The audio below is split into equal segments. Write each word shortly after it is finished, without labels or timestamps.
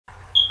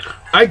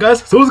Alright guys,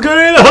 so what's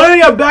going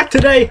on? I'm back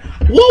today.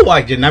 Whoa,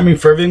 I didn't mean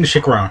for everything to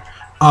shake around.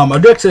 Our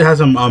deck has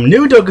some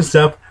new Dokkan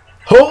stuff.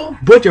 Whole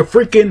bunch of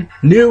freaking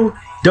new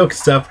Dokkan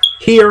stuff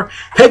here.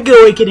 Heck of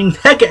Awakenings,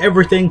 heck of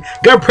everything.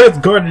 Got Press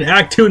Garden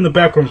Act 2 in the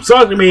background.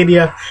 Sonic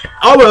Mania.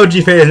 All my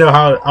OG fans know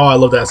how I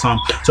love that song.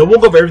 So we'll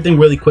go over everything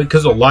really quick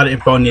because there's a lot of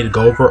info I need to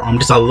go over.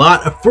 Just a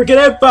lot of freaking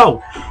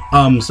info.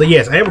 So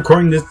yes, I am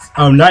recording this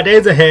not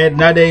days ahead,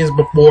 not days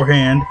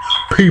beforehand,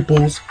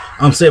 peoples.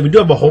 So yeah, we do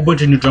have a whole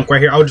bunch of new junk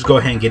right here. I'll just go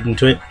ahead and get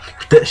into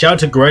it. Shout out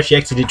to Gresh, he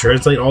actually did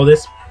translate all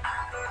this.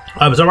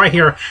 So right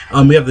here,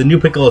 we have the new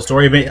Piccolo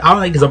story event. I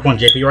don't think it's up on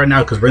JP right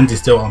now because Renzi's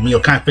still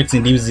kind of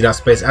fixing DBZ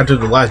Space after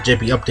the last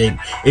JP update.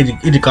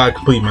 It got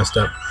completely messed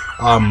up.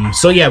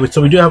 So yeah,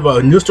 so we do have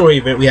a new story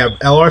event. We have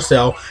LR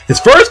Cell, his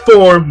first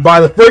form,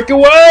 by the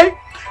freaking way.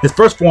 His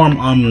first form,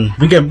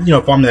 we can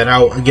farm that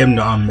out again.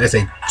 As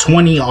a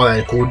 20, all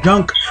that cool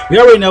junk. We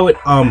already know it.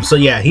 So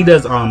yeah, he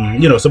does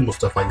simple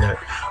stuff like that.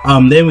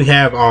 Then we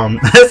have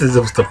this is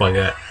simple stuff like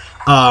that.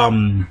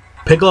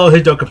 Piccolo,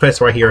 his Dokkan Fest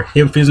right here.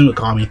 Him fusing with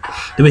Kami.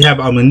 Then we have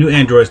a new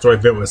Android story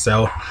event with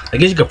Cell. I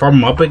guess you can farm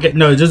him up again.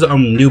 No, it's just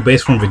new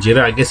base from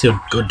Vegeta. I guess he'll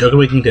go Dokkan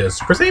Awakening to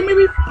Super Saiyan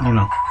maybe. I don't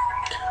know.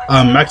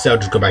 Actually, I'll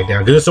just go back down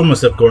because there's so much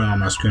stuff going on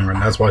my screen right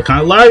now. That's why it's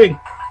kind of lagging.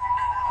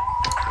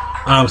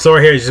 So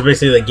right here is just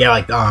basically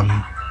like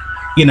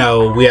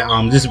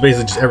this is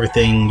basically just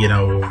everything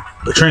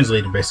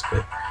translated basically.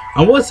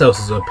 What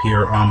else is up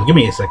here? Give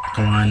me a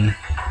second.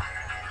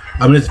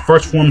 This is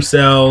first form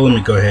Cell. Let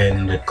me go ahead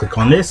and just click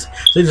on this.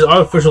 So this is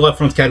artificial left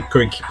forms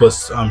category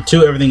plus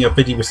 2 everything at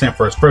 50%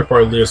 for its first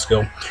party leader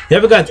skill. If you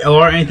haven't got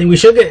LR or anything, we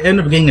should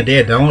end up getting a day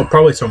of download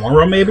probably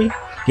tomorrow maybe.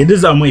 Yeah, this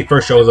is when he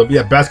first shows up.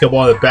 Yeah,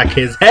 basketball at the back of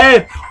his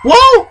head.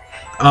 Whoa!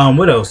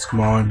 What else? Come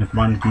on,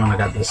 I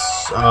got this.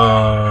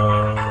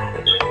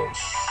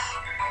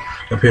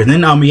 Up here. And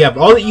then we have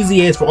all the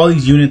EZAs for all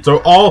these units.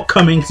 They're all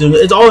coming soon.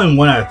 It's all in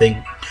one, I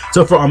think.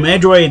 So for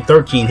Android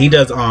 13, he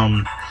does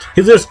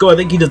his other skill, I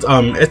think he does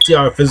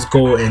STR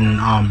physical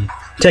and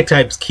tech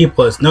types key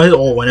plus. No, his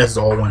old one, that's his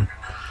old one.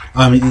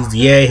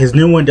 EZA, his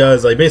new one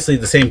does like basically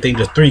the same thing,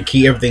 just 3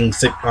 key, everything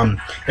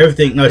attacking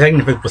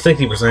defense plus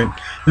 60%.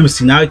 Let me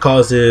see, now he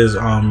causes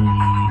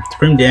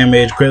supreme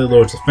damage, greatly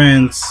lowers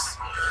defense.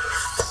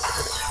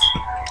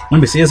 Let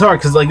me see, it's hard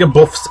because like they're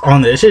both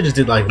on there. It should just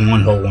did like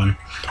one whole one.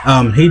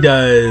 He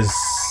does,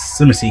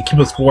 let me see, key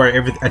plus 4,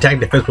 every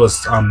attack defense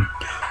plus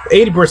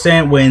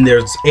 80% when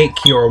there's 8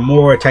 key or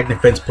more, attack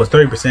defense plus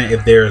 30%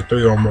 if there's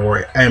 3 or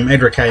more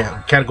Android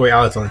category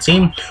allies on the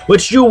team,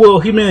 which you will.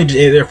 He mainly just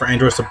there for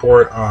Android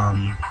support.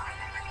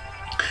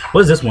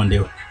 What does this one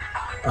do?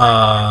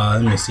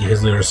 Let me see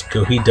his leader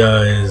skill. He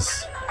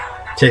does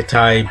tech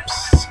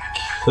types.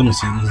 Let me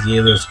see his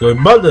leader skill.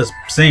 About the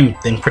same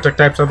thing for tech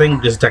types, I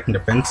think, just attack and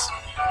defense.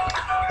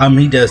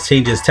 He does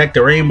changes tech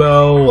to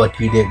rainbow, like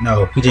he did.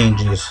 No, he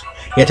changes.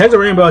 Yeah, attack the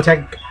rainbow,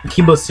 attack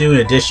key plus 2 in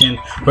addition.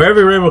 For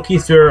every rainbow key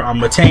sphere,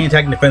 attain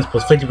attack and defense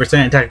plus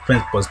 50%, attack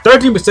defense plus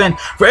 13%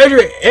 for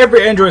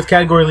every Android's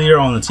category leader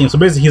on the team. So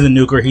basically, he's a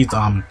nuker. He's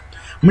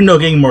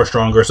getting more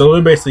stronger. So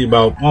they're basically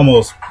about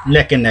almost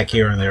neck and neck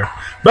here and there.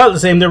 About the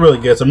same. They're really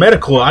good. So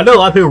Metacooler. I know a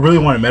lot of people really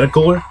want a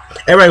Metacooler.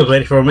 Everybody was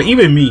waiting for him,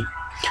 even me.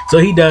 So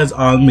he does,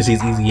 let me see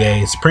his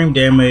EZA, supreme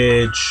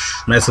damage,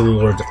 massively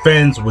lowering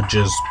defense, which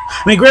is,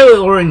 greatly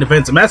lowering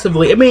defense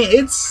massively.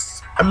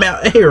 It's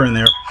here and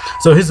there.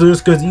 So his lose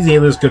good,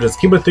 EZA lose good, is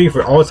keep it 3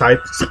 for all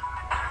types.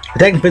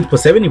 Attack defense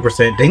plus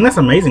 70%. Dang, that's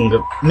amazing.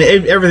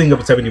 Everything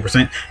up to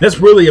 70%. That's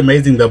really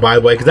amazing though, by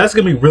the way, because that's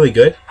gonna be really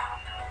good.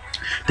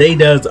 Then he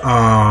does,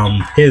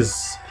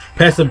 his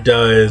passive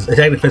does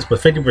attack defense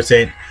plus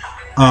 50%.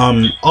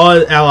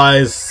 All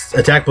allies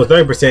attack plus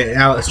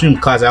 30%, extreme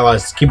class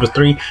allies keep plus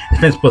 3,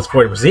 defense plus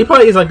 40%. He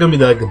probably is like gonna be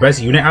the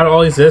best unit out of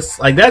all these.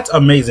 That's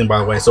amazing, by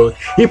the way. So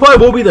he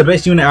probably will be the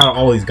best unit out of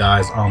all these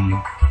guys.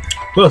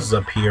 What else is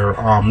up here?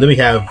 Then we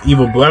have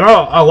Evil Blue. I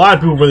know a lot of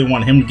people really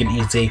want him to get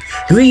EZA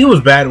because he was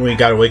bad when he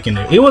got awakened.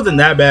 He wasn't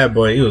that bad,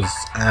 but he was.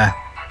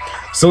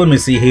 So let me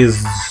see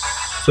his.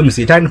 Let me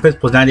see. Attack defense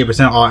plus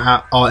 90%.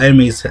 All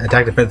enemies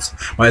attack defense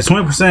minus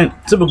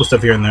 20%. Typical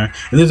stuff here and there.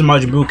 And there's a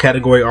Majin Buu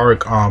category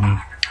arc.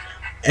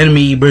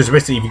 Enemy, but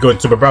basically if you go to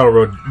Super Battle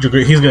Road,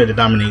 he's going to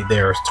dominate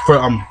there for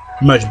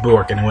much Buu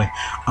arc anyway.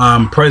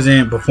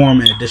 Present,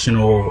 perform an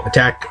additional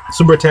attack,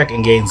 super attack,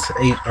 and gains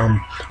 8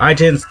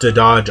 items to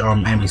dodge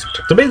enemies.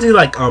 So basically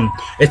like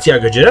STR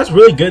Gajit. That's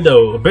really good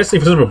though, especially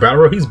for Super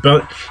Battle Road. He's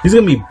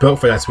gonna be built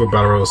for that Super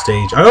Battle Road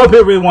stage. I know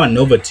people really want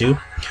Nova too.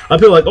 I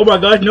feel like, oh my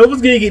gosh,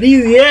 Nova's gonna get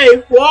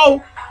EZA.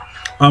 Whoa.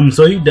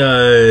 So he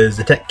does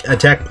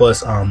attack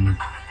plus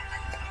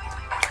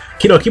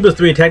keep us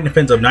 3 attack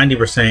defense of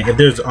 90%. If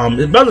there's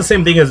about the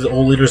same thing as the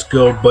old leader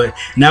skill, but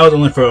now it's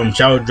only for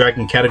Shadow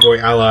Dragon category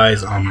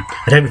allies.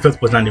 Attack defense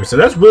plus 90%.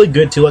 That's really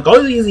good too. Like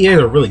all these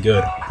EZAs are really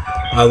good.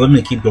 Let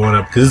me keep going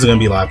up because this is gonna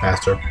be a lot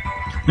faster.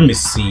 Let me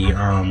see.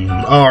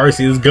 I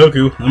see this is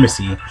Goku. Let me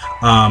see.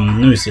 Let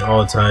me see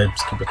all the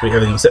types. Keep it 3.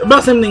 Everything about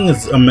the same thing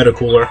as a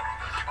Metacooler.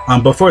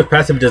 Before its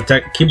passive does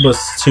attack, keep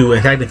us to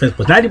attack defense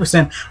plus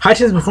 90%. High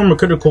chance to perform a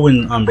critical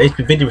when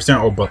HP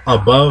 50% or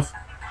above.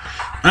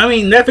 I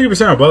mean, that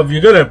 50% above,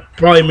 you're gonna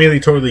probably immediately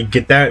totally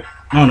get that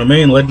on the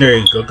main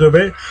legendary Goku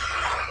bit.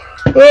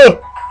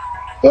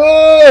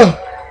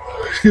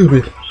 Excuse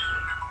me.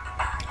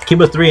 Keep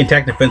a 3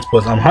 attack defense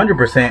plus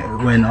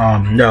 100% when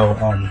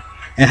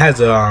it has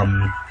a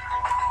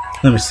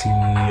let me see,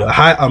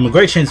 a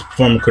great chance to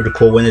perform a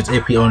critical when it's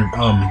AP on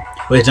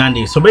when it's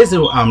 90. So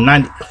basically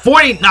 49.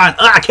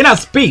 I cannot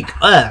speak.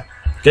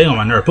 Getting on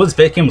my nerve. Plus, his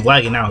face cam was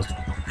lagging now.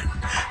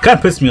 Kind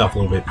of pissed me off a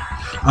little bit.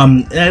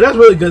 And that's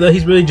really good though.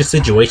 He's really just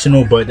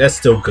situational, but that's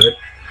still good.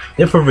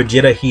 Then for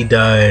Vegeta, he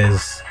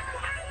does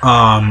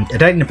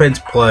attack defense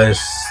plus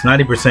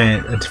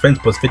 90%, defense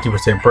plus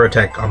 50% per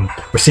attack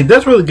received.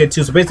 That's really good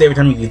too. So basically, every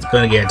time he's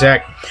gonna get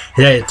attacked,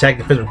 his attack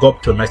defense will go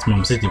up to a maximum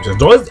of 60%.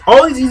 So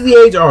all these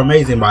EZAs are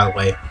amazing, by the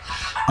way.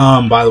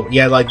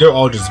 Yeah, like they're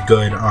all just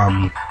good.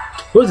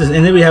 What is this?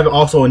 And then we have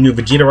also a new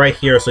Vegeta right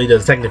here. So he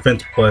does attack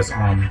defense plus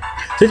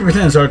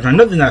 60% of surge.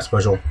 Nothing that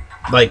special.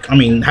 Like, I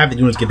mean, half the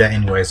units get that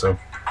anyway. So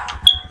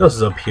what else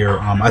is up here?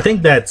 I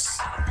think that's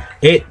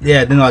it.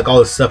 Yeah, then like all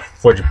this stuff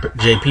for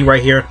JP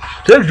right here.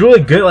 So that's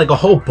really good. Like a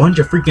whole bunch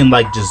of freaking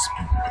like just,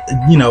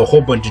 you know, a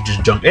whole bunch of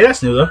just junk. Hey,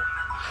 that's new though.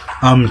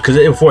 Because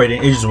before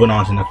it just went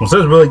on to the next one. So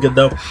it's really good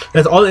though.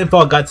 That's all the info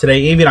I got today.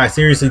 Even I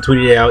seriously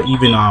tweeted it out.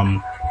 Even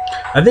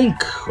I think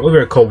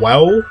over at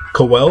Cowell.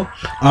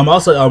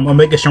 Also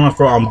Omega Shenron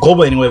for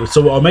Global anyway.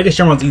 So Omega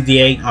Shenron's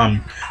EZA,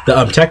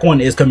 the tech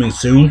one is coming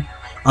soon.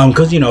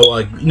 Cause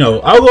I'll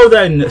go over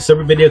that in a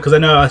separate video because I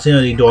know I see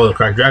they do all the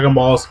cracked Dragon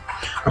Balls.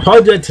 I'll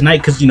probably do it tonight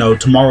because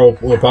tomorrow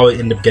we'll probably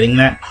end up getting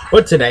that.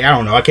 Or today, I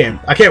don't know. I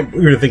can't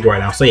really think right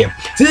now. So yeah.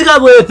 See you guys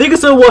later. Thank you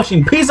so much for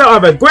watching. Peace out.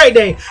 Have a great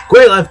day,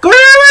 great life, great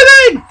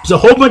everything. There's a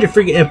whole bunch of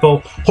freaking info,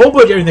 whole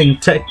bunch of everything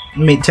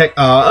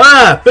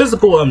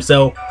physical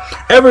cell,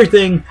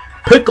 everything,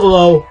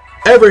 Piccolo,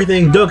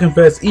 everything, Dokkan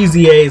Fest,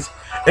 EZAs,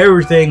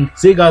 everything.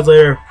 See you guys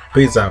later.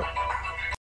 Peace out.